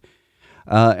smacked.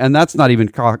 And that's not even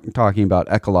talking about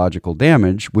ecological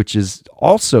damage, which is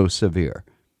also severe.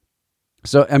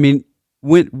 So, I mean,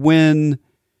 when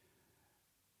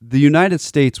the United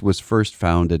States was first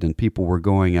founded and people were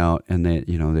going out and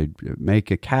they'd make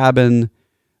a cabin,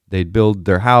 they'd build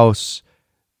their house,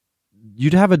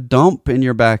 you'd have a dump in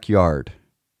your backyard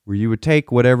where you would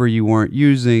take whatever you weren't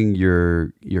using,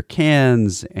 your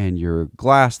cans and your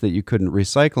glass that you couldn't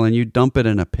recycle, and you dump it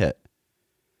in a pit.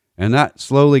 And that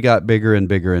slowly got bigger and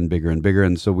bigger and bigger and bigger.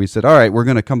 And so we said, all right, we're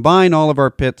going to combine all of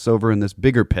our pits over in this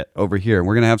bigger pit over here. And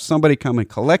we're going to have somebody come and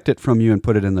collect it from you and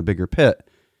put it in the bigger pit.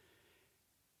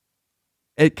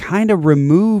 It kind of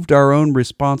removed our own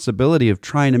responsibility of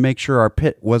trying to make sure our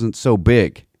pit wasn't so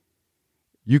big.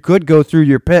 You could go through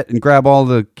your pit and grab all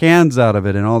the cans out of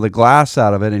it and all the glass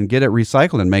out of it and get it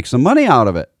recycled and make some money out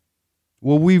of it.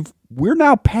 Well, we're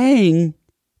now paying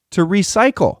to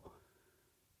recycle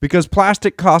because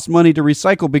plastic costs money to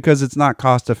recycle because it's not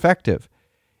cost effective.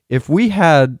 If we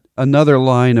had another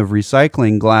line of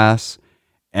recycling glass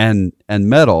and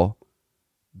metal,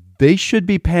 they should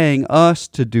be paying us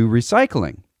to do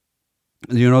recycling.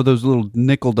 You know, those little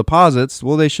nickel deposits,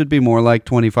 well, they should be more like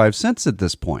 25 cents at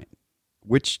this point,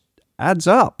 which adds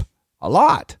up a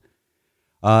lot.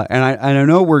 And I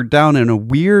know we're down in a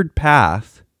weird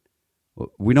path.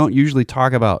 We don't usually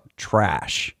talk about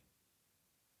trash,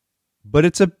 but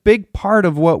it's a big part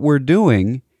of what we're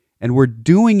doing, and we're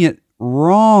doing it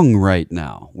wrong right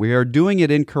now. We are doing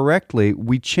it incorrectly.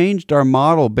 We changed our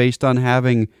model based on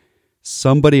having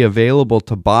somebody available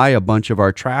to buy a bunch of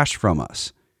our trash from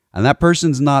us. And that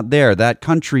person's not there. That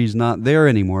country's not there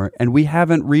anymore. And we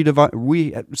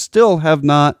still have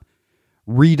not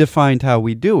redefined how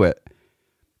we do it.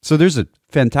 So there's a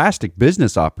fantastic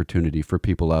business opportunity for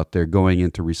people out there going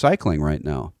into recycling right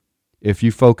now, if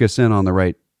you focus in on the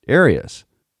right areas.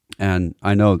 And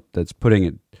I know that's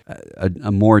putting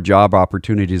a more job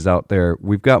opportunities out there.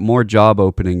 We've got more job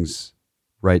openings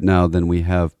right now than we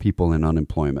have people in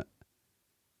unemployment.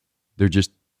 They're just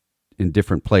in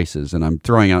different places. And I'm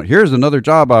throwing out, here's another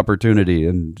job opportunity.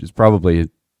 And it's probably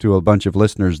to a bunch of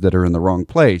listeners that are in the wrong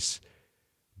place.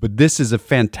 But this is a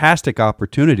fantastic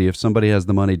opportunity if somebody has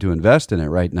the money to invest in it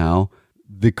right now.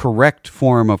 The correct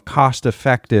form of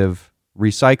cost-effective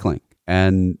recycling.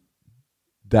 And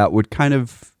that would kind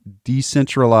of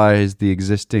decentralize the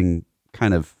existing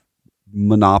kind of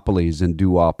monopolies and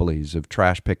duopolies of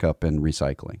trash pickup and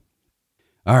recycling.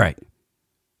 All right.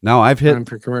 Now I've hit... Time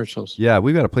for commercials. Yeah,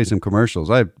 we've got to play some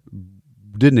commercials. I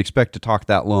didn't expect to talk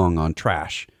that long on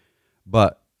trash.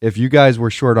 But if you guys were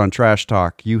short on trash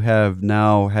talk, you have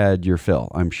now had your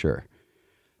fill, I'm sure.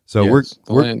 So yes,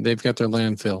 they've got their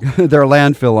landfill. Their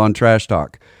landfill on trash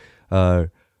talk.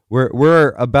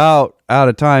 We're about out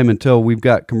of time until we've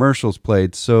got commercials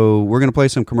played. So we're going to play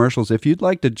some commercials. If you'd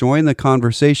like to join the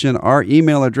conversation, our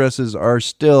email addresses are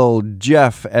still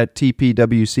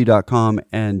jeff@tpwc.com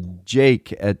and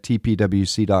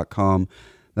jake@tpwc.com.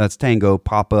 That's Tango,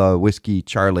 Papa, Whiskey,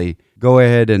 Charlie. Go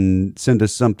ahead and send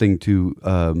us something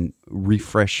to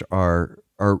refresh our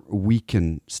weak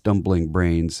and stumbling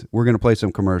brains. We're going to play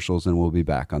some commercials and we'll be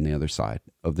back on the other side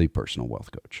of the Personal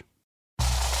Wealth Coach.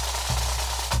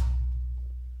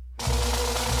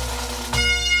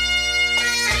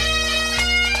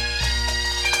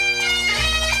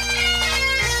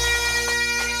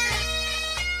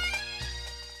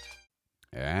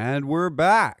 And we're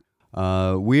back.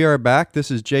 We are back. This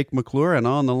is Jake McClure, and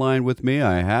on the line with me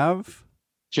I have...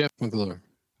 Jeff McClure.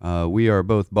 We are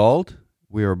both bald.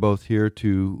 We are both here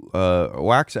to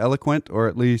wax eloquent, or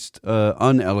at least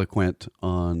uneloquent,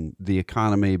 on the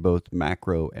economy, both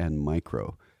macro and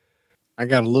micro. I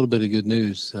got a little bit of good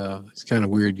news. It's kind of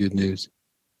weird good news.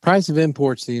 Price of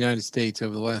imports to the United States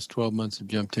over the last 12 months have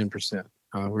jumped 10%.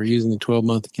 We're using the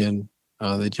 12-month again.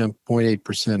 They jumped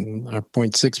 0.8% or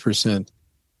 0.6%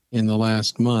 in the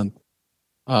last month.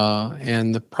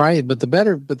 And the price, but the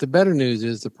better news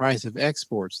is the price of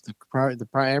exports. The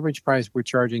average price we're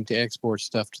charging to export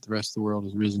stuff to the rest of the world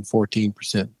has risen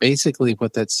 14%. Basically,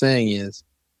 what that's saying is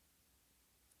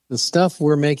the stuff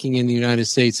we're making in the United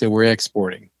States that we're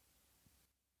exporting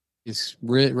is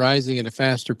rising at a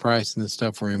faster price than the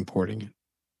stuff we're importing.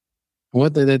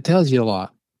 What that tells you a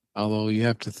lot, although you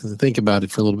have to think about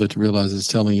it for a little bit to realize it's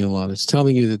telling you a lot. It's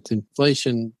telling you that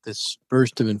inflation, this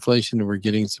burst of inflation that we're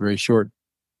getting, it's a very short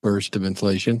burst of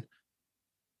inflation,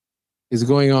 is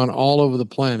going on all over the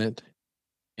planet,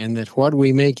 and that what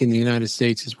we make in the United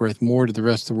States is worth more to the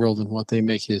rest of the world than what they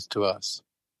make is to us.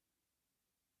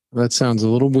 That sounds a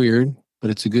little weird,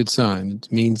 but it's a good sign.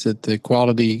 It means that the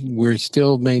quality, we're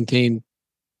still maintain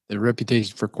the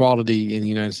reputation for quality in the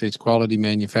United States, quality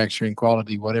manufacturing,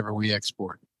 quality whatever we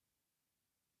export.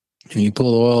 And you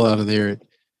pull the oil out of there, it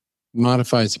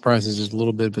modifies the prices just a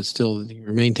little bit, but still it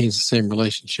maintains the same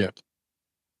relationship.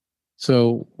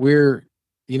 So the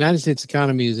United States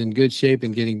economy is in good shape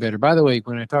and getting better. By the way,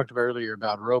 when I talked about earlier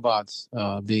about robots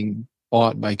being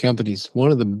bought by companies,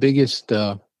 one of the biggest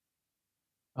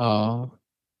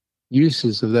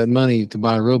uses of that money to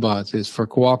buy robots is for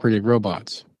cooperative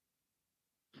robots.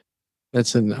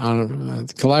 That's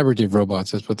collaborative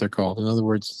robots. That's what they're called. In other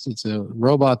words, it's a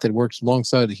robot that works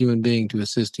alongside a human being to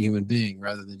assist a human being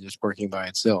rather than just working by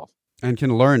itself. And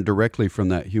can learn directly from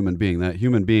that human being. That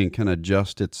human being can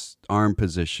adjust its arm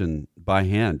position by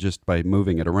hand just by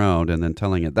moving it around and then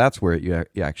telling it that's where you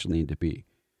actually need to be.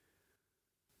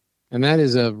 And that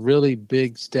is a really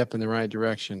big step in the right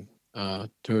direction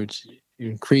towards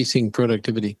increasing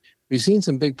productivity. We've seen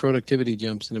some big productivity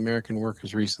jumps in American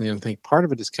workers recently, and I think part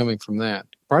of it is coming from that.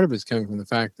 Part of it is coming from the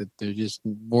fact that there's just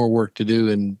more work to do,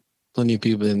 and plenty of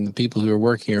people, and the people who are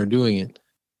working are doing it.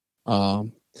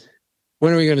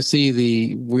 When are we going to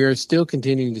see we are still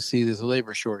continuing to see this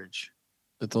labor shortage,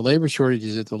 but the labor shortage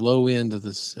is at the low end of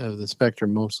the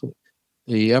spectrum mostly.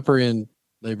 The upper end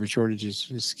labor shortage is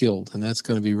skilled, and that's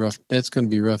going to be rough. That's going to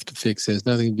be rough to fix. It has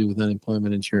nothing to do with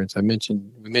unemployment insurance. We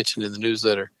mentioned in the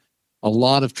newsletter, a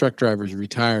lot of truck drivers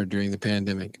retired during the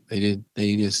pandemic. They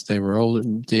were older.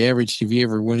 The average, if you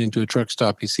ever went into a truck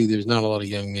stop, you see there's not a lot of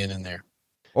young men in there.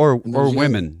 Or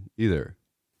women either.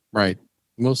 Right.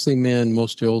 Mostly men,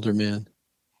 mostly older men.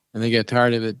 And they got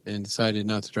tired of it and decided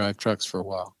not to drive trucks for a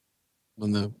while.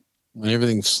 When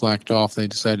everything slacked off, they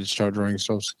decided to start drawing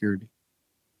Social Security.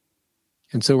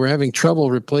 And so we're having trouble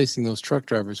replacing those truck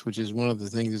drivers, which is one of the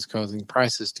things that's causing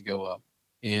prices to go up.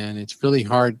 And it's really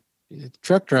hard.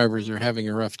 Truck drivers are having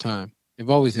a rough time. They've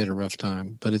always had a rough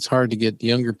time, but it's hard to get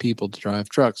younger people to drive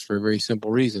trucks for a very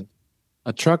simple reason.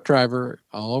 A truck driver,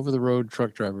 all over the road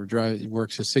truck driver,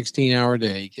 works a 16-hour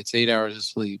day, gets 8 hours of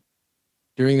sleep.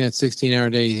 During that 16-hour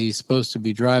day, he's supposed to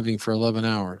be driving for 11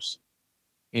 hours.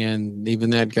 And even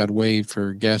that got waived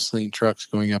for gasoline trucks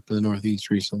going up in the Northeast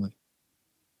recently.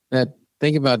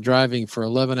 Think about driving for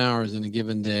 11 hours in a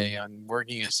given day, on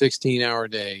working a 16-hour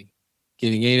day,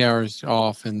 getting 8 hours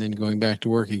off, and then going back to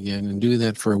work again, and do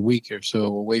that for a week or so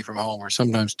away from home, or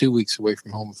sometimes 2 weeks away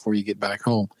from home before you get back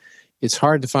home. It's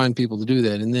hard to find people to do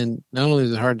that. And then not only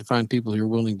is it hard to find people who are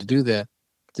willing to do that,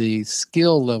 the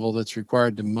skill level that's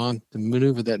required to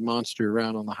maneuver that monster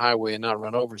around on the highway and not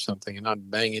run over something and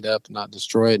not bang it up and not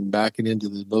destroy it and back it into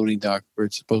the loading dock where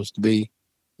it's supposed to be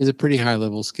is a pretty high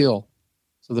level skill.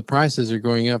 So the prices are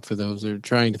going up for those. They're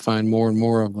trying to find more and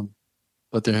more of them,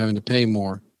 but they're having to pay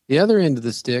more. The other end of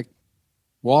the stick,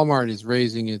 Walmart is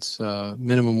raising its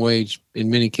minimum wage in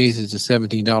many cases to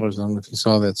 $17. I don't know if you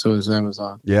saw that. So is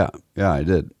Amazon. Yeah, I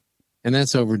did. And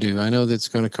that's overdue. I know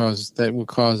that will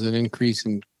cause an increase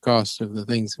in cost of the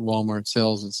things that Walmart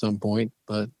sells at some point,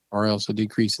 or else a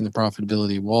decrease in the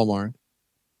profitability of Walmart.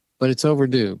 But it's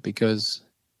overdue because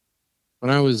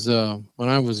when I was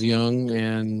young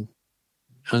and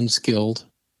unskilled,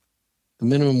 the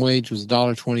minimum wage was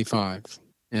 $1.25,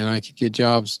 and I could get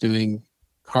jobs doing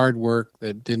hard work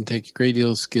that didn't take a great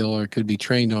deal of skill or could be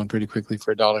trained on pretty quickly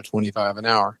for $1.25 an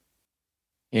hour.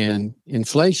 And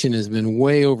inflation has been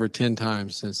way over 10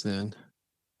 times since then,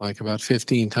 like about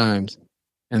 15 times.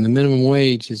 And the minimum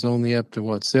wage is only up to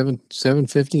what,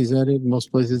 $7.50? Is that it? In most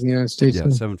places in the United States? Yeah,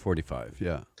 $7.45.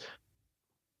 Yeah.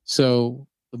 So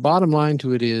the bottom line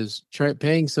to it is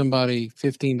paying somebody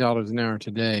 $15 an hour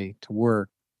today to work,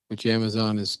 which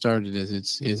Amazon has started as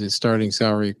its starting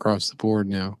salary across the board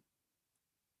now,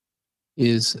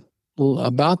 is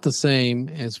about the same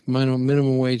as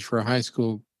minimum wage for a high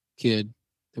school kid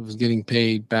that was getting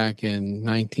paid back in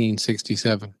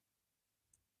 1967.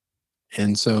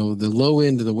 And so the low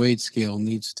end of the wage scale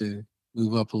needs to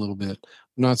move up a little bit.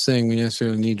 I'm not saying we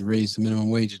necessarily need to raise the minimum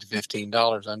wage to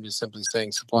 $15. I'm just simply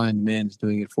saying supply and demand is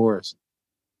doing it for us.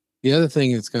 The other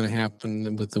thing that's going to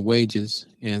happen with the wages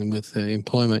and with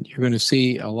employment, you're going to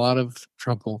see a lot of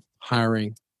trouble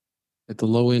hiring at the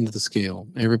low end of the scale.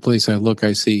 Every place I look,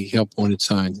 I see help wanted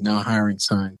signs, now hiring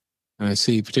signs. And I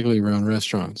see particularly around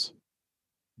restaurants.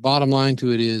 Bottom line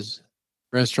to it is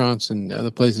restaurants and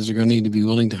other places are going to need to be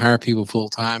willing to hire people full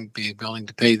time, be willing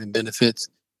to pay them benefits,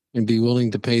 and be willing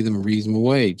to pay them a reasonable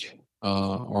wage,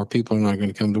 or people are not going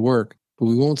to come to work. But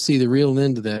we won't see the real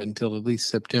end of that until at least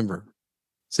September.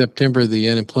 September, the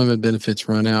unemployment benefits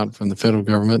run out from the federal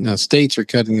government. Now, states are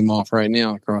cutting them off right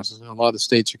now. A lot of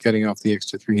states are cutting off the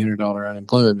extra $300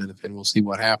 unemployment benefit, and we'll see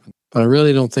what happens. But I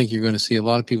really don't think you're going to see a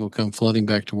lot of people come flooding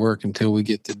back to work until we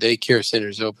get the daycare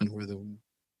centers open, where the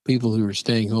people who are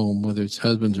staying home, whether it's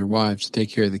husbands or wives, to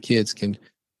take care of the kids, can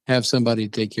have somebody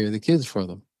to take care of the kids for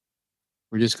them.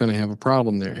 We're just going to have a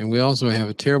problem there. And we also have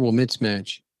a terrible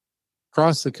mismatch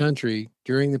across the country.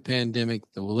 During the pandemic,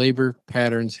 the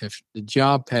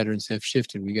job patterns have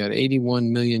shifted. We got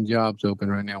 81 million jobs open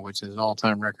right now, which is an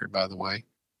all-time record, by the way.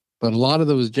 But a lot of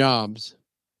those jobs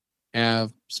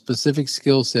have specific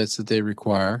skill sets that they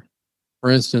require. For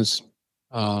instance,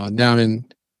 down in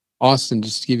Austin,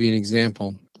 just to give you an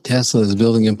example, Tesla is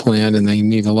building a plant and they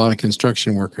need a lot of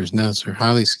construction workers. Now, they're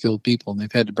highly skilled people, and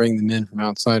they've had to bring them in from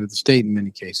outside of the state in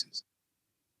many cases.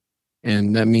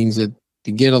 And that means that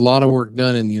to get a lot of work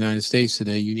done in the United States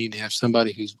today, you need to have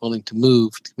somebody who's willing to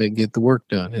move to get the work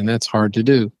done, and that's hard to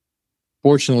do.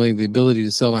 Fortunately, the ability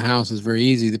to sell a house is very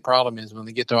easy. The problem is when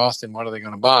they get to Austin, what are they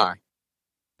going to buy?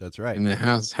 That's right. And the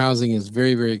housing is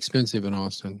very, very expensive in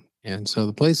Austin. And so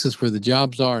the places where the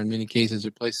jobs are, in many cases,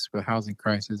 are places where housing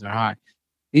prices are high.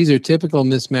 These are typical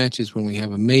mismatches when we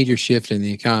have a major shift in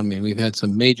the economy. And we've had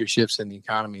some major shifts in the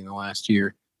economy in the last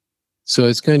year. So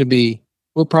it's going to be,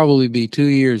 we'll probably be 2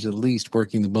 years at least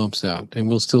working the bumps out. And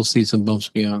we'll still see some bumps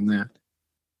beyond that.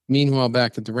 Meanwhile,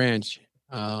 back at the ranch,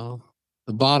 the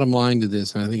bottom line to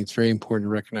this, and I think it's very important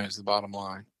to recognize the bottom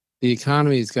line. The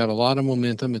economy has got a lot of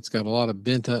momentum. It's got a lot of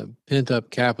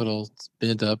pent-up capital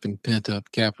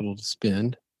to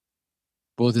spend,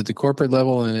 both at the corporate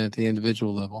level and at the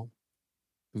individual level.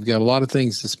 We've got a lot of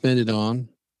things to spend it on,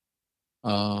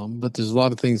 but there's a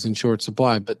lot of things in short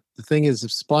supply. But the thing is,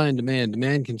 if supply and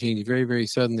demand can change very, very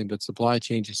suddenly, but supply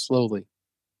changes slowly.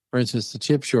 For instance, the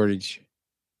chip shortage.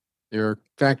 There are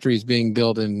factories being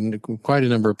built in quite a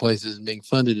number of places and being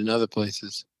funded in other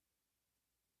places.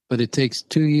 But it takes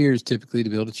 2 years typically to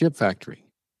build a chip factory.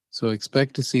 So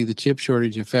expect to see the chip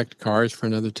shortage affect cars for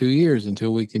another 2 years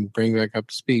until we can bring back up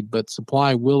to speed. But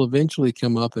supply will eventually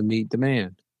come up and meet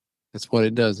demand. That's what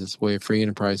it does. It's the way a free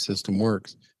enterprise system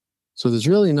works. So there's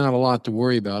really not a lot to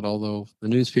worry about, although the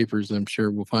newspapers, I'm sure,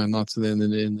 will find lots of them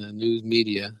in the news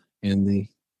media and the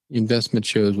investment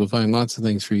shows. We'll find lots of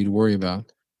things for you to worry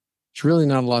about. There's really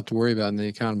not a lot to worry about in the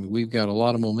economy. We've got a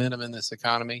lot of momentum in this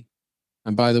economy.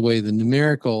 And by the way, the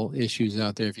numerical issues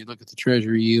out there, if you look at the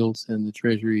Treasury yields and the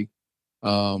Treasury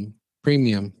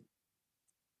premium,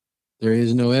 there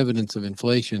is no evidence of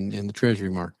inflation in the Treasury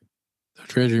market. The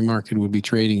Treasury market would be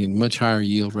trading in much higher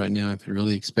yield right now if it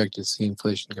really expected to see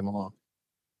inflation come along.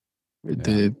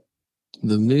 Yeah.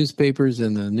 The newspapers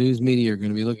and the news media are going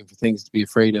to be looking for things to be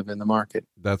afraid of in the market.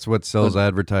 That's what sells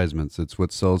advertisements. It's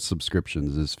what sells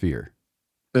subscriptions is fear.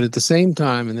 But at the same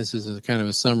time, and this is a kind of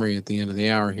a summary at the end of the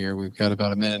hour here, we've got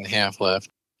about a minute and a half left.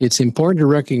 It's important to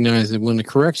recognize that when the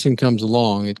correction comes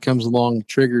along, it comes along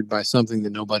triggered by something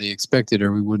that nobody expected,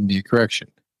 or we wouldn't be a correction.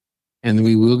 And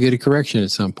we will get a correction at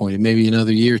some point. It may be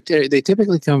another year. They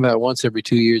typically come about once every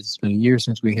 2 years. It's been a year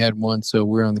since we had one, so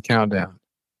we're on the countdown.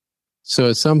 So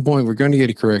at some point, we're going to get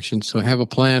a correction. So have a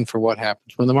plan for what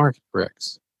happens when the market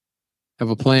corrects. Have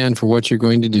a plan for what you're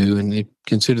going to do, and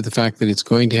consider the fact that it's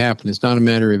going to happen. It's not a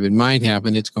matter of it might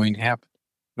happen, it's going to happen.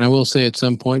 And I will say at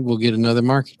some point we'll get another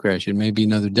market crash. It may be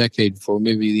another decade before,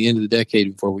 maybe the end of the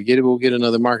decade before we get it, we'll get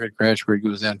another market crash where it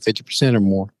goes down 50% or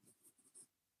more.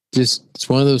 It's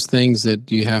one of those things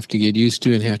that you have to get used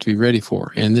to and have to be ready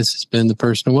for. And this has been the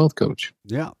Personal Wealth Coach.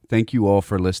 Yeah. Thank you all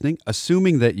for listening.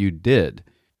 Assuming that you did,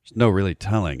 there's no really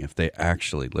telling if they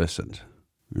actually listened.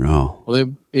 No.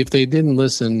 Well, if they didn't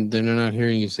listen, then they're not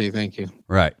hearing you say thank you.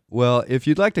 Right. Well, if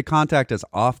you'd like to contact us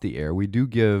off the air, we do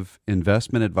give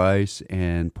investment advice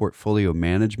and portfolio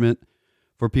management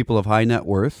for people of high net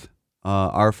worth.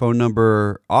 Our phone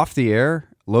number off the air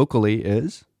locally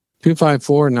is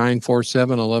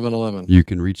 254-947-1111. You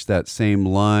can reach that same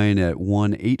line at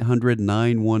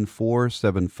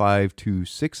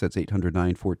 1-800-914-7526. That's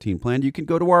 800-914-PLAN. You can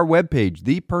go to our webpage,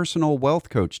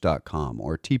 thepersonalwealthcoach.com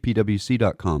or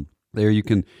tpwc.com. There you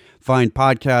can find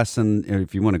podcasts, and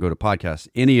if you want to go to podcasts,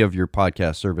 any of your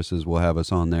podcast services will have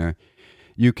us on there.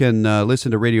 You can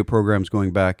listen to radio programs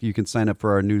going back. You can sign up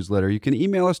for our newsletter. You can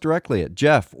email us directly at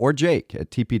Jeff or Jake at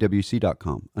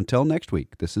tpwc.com. Until next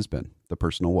week, this has been The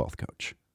Personal Wealth Coach.